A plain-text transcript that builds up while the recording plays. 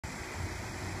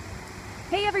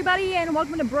Hey everybody, and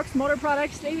welcome to Brooks Motor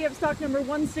Products. Today we have stock number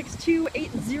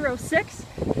 162806.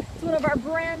 It's one of our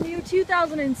brand new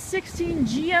 2016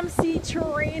 GMC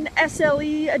Terrain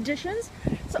SLE editions.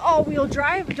 It's all-wheel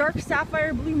drive, dark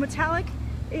sapphire blue metallic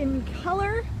in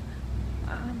color.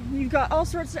 You've got all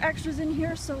sorts of extras in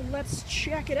here, so let's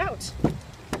check it out.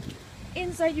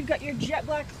 Inside you've got your jet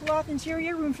black cloth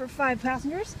interior, room for 5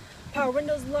 passengers, power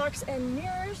windows, locks, and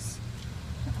mirrors.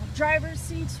 Driver's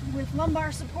seat with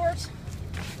lumbar support.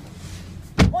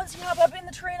 Once you hop up in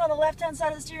the Terrain, on the left-hand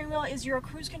side of the steering wheel is your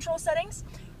cruise control settings.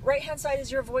 Right-hand side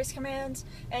is your voice commands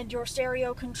and your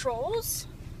stereo controls.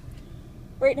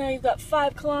 Right now you've got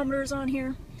 5 kilometers on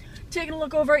here. Taking a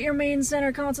look over at your main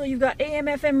center console, you've got AM,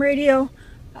 FM radio,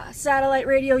 satellite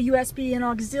radio, USB, and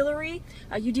auxiliary.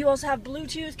 You do also have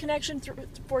Bluetooth connection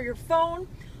for your phone,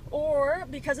 or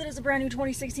because it is a brand new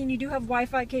 2016, you do have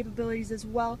Wi-Fi capabilities as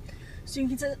well. So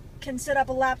you can set up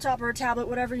a laptop or a tablet,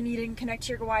 whatever you need, and connect to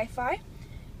your Wi-Fi.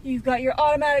 You've got your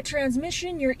automatic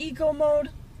transmission, your eco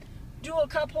mode, dual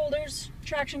cup holders,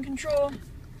 traction control,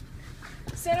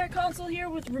 center console here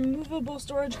with removable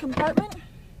storage compartment.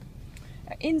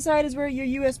 Inside is where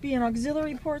your USB and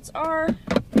auxiliary ports are.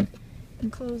 You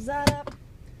can close that up.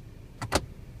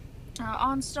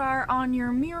 OnStar on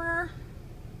your mirror.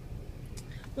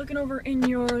 Looking over in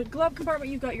your glove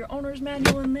compartment, you've got your owner's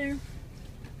manual in there.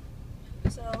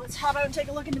 So let's hop out and take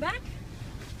a look in the back.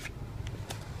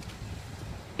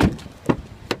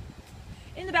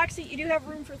 In the back seat, you do have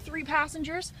room for 3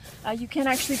 passengers. You can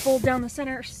actually fold down the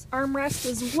center armrest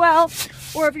as well,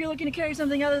 or if you're looking to carry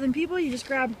something other than people, you just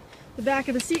grab the back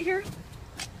of the seat here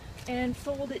and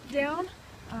fold it down.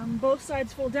 Both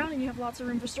sides fold down, and you have lots of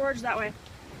room for storage that way.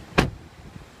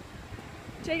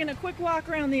 Taking a quick walk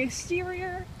around the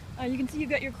exterior, you can see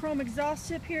you've got your chrome exhaust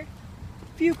tip here. A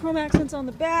few chrome accents on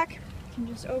the back. You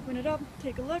can just open it up,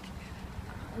 take a look.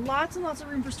 Lots and lots of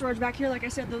room for storage back here. Like I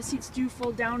said, those seats do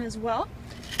fold down as well.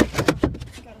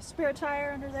 Got a spare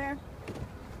tire under there.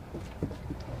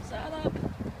 Close that up.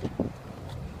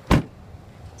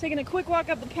 Taking a quick walk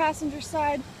up the passenger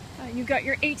side, you've got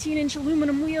your 18-inch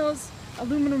aluminum wheels,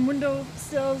 aluminum window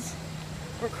sills,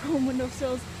 or chrome window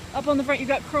sills. Up on the front, you've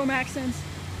got chrome accents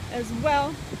as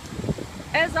well.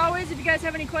 As always, if you guys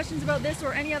have any questions about this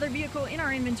or any other vehicle in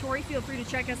our inventory, feel free to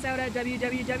check us out at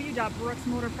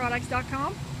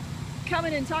www.brooksmotorproducts.com. Come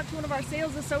in and talk to one of our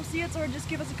sales associates, or just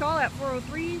give us a call at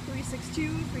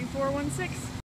 403-362-3416.